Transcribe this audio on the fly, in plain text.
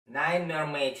9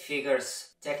 mermaid figures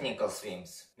technical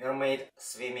swims, mermaid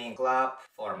swimming club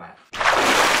format.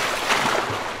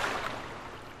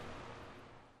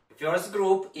 The first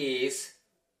group is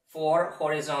 4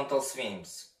 horizontal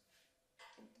swims.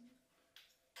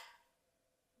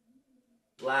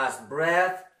 Last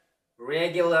breath,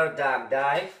 regular duck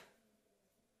dive,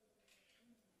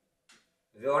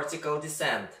 vertical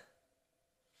descent,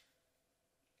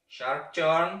 shark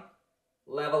turn,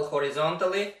 level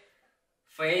horizontally,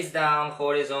 face down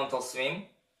horizontal swim,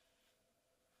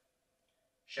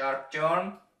 shark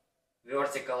turn,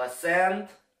 vertical ascent,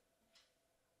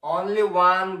 only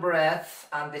one breath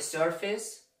on the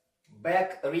surface,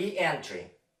 back re-entry,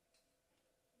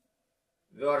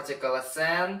 vertical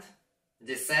ascent,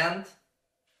 descent,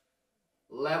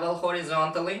 level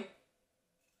horizontally,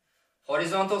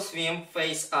 horizontal swim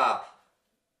face up,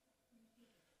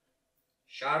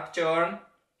 shark turn,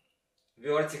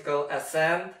 vertical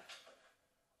ascent,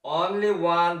 only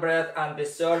one breath on the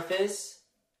surface,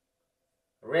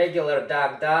 regular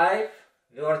duck dive,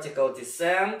 vertical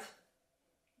descent,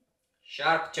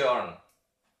 shark turn,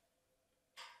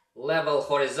 level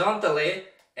horizontally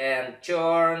and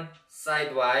turn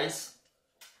sidewise,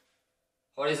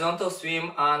 horizontal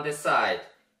swim on the side.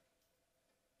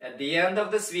 At the end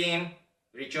of the swim,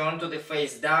 return to the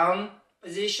face down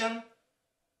position,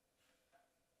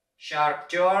 shark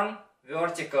turn,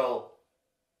 vertical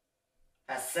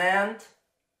ascent,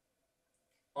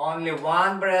 only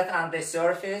one breath on the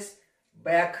surface,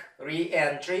 back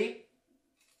re-entry,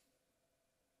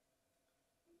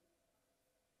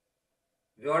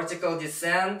 vertical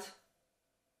descent,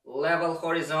 level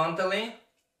horizontally,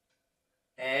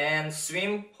 and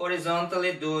swim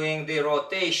horizontally doing the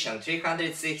rotation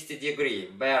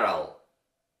 360-degree barrel.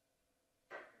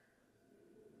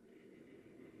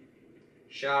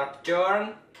 Sharp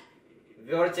turn,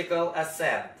 vertical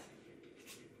ascent.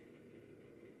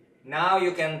 Now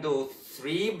you can do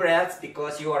 3 breaths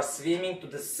because you are swimming to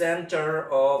the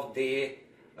center of the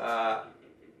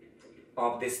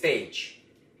stage.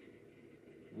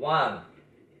 1,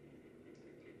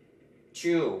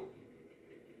 2,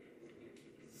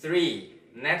 3.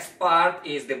 Next part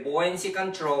is the buoyancy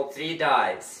control 3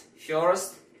 dives.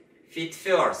 First, feet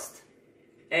first.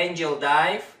 Angel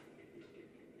dive.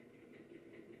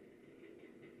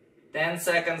 10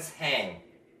 seconds hang.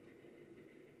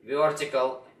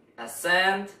 Vertical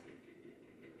ascent.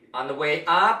 On the way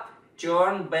up,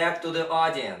 turn back to the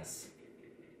audience.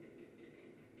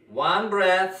 1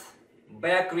 breath,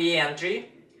 back re-entry.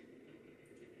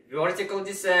 Vertical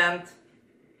descent.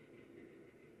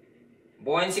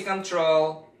 Buoyancy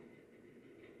control,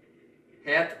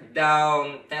 head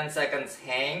down, 10 seconds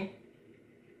hang,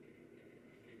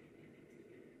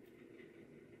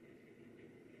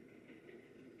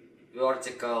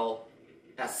 vertical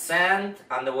ascent,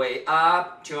 on the way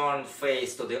up, turn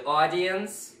face to the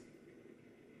audience,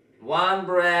 1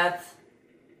 breath,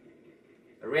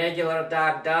 regular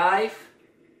duck dive,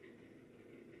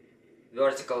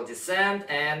 vertical descent,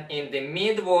 and in the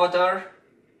mid-water,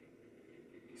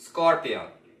 scorpion,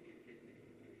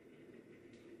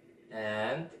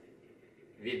 and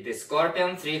with the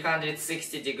scorpion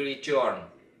 360-degree turn.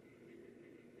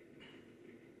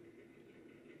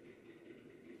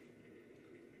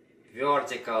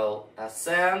 Vertical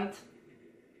ascent,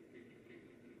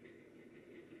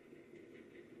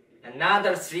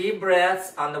 another 3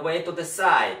 breaths on the way to the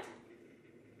side.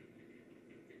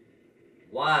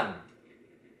 1,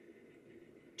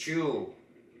 2,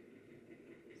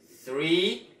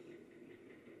 3,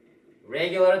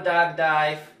 regular duck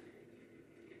dive,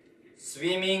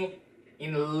 swimming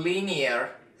in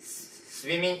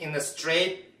a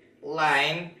straight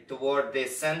line toward the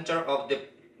center of the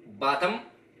bottom,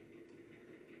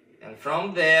 and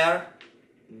from there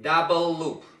double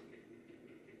loop.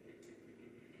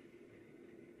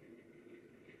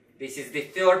 This is the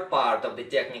third part of the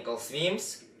technical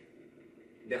swims,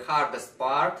 the hardest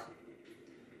part,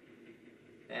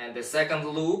 and the second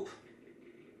loop.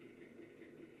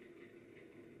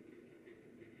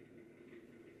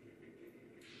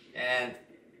 And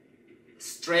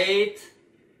straight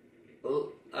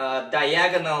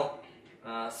diagonal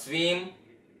swim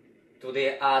to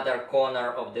the other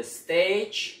corner of the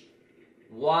stage.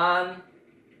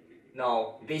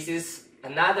 This is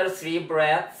another 3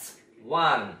 breaths.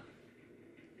 1,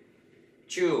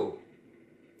 2,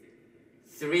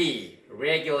 3,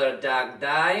 regular duck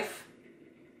dive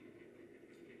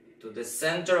to the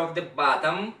center of the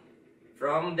bottom.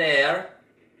 From there,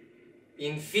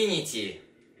 infinity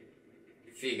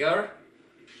figure,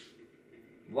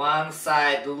 1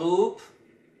 side loop,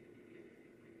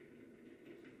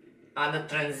 On the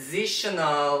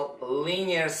transitional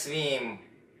linear swim,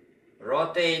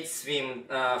 rotate, swim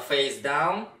face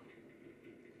down.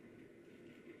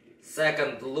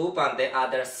 Second loop on the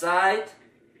other side.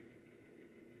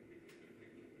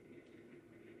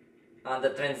 On the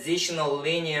transitional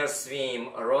linear swim,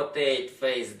 rotate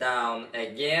face down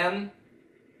again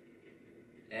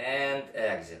and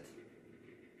exit.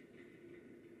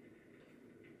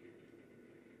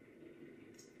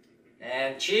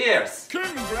 And cheers!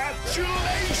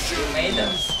 Congratulations! You made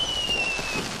it!